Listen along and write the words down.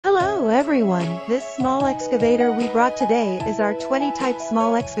everyone, this small excavator we brought today is our 20 type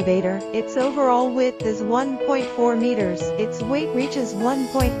small excavator. Its overall width is 1.4 meters, its weight reaches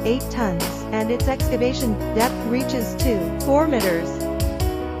 1.8 tons, and its excavation depth reaches to 4 meters.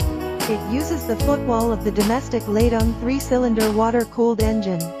 It uses the footwall of the domestic Ladung 3-cylinder water-cooled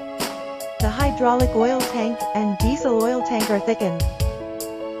engine. The hydraulic oil tank and diesel oil tank are thickened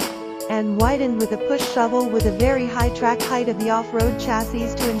and widened with a push shovel with a very high track height of the off-road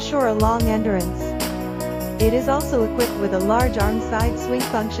chassis to ensure a long endurance. It is also equipped with a large arm side swing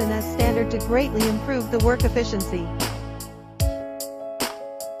function as standard to greatly improve the work efficiency.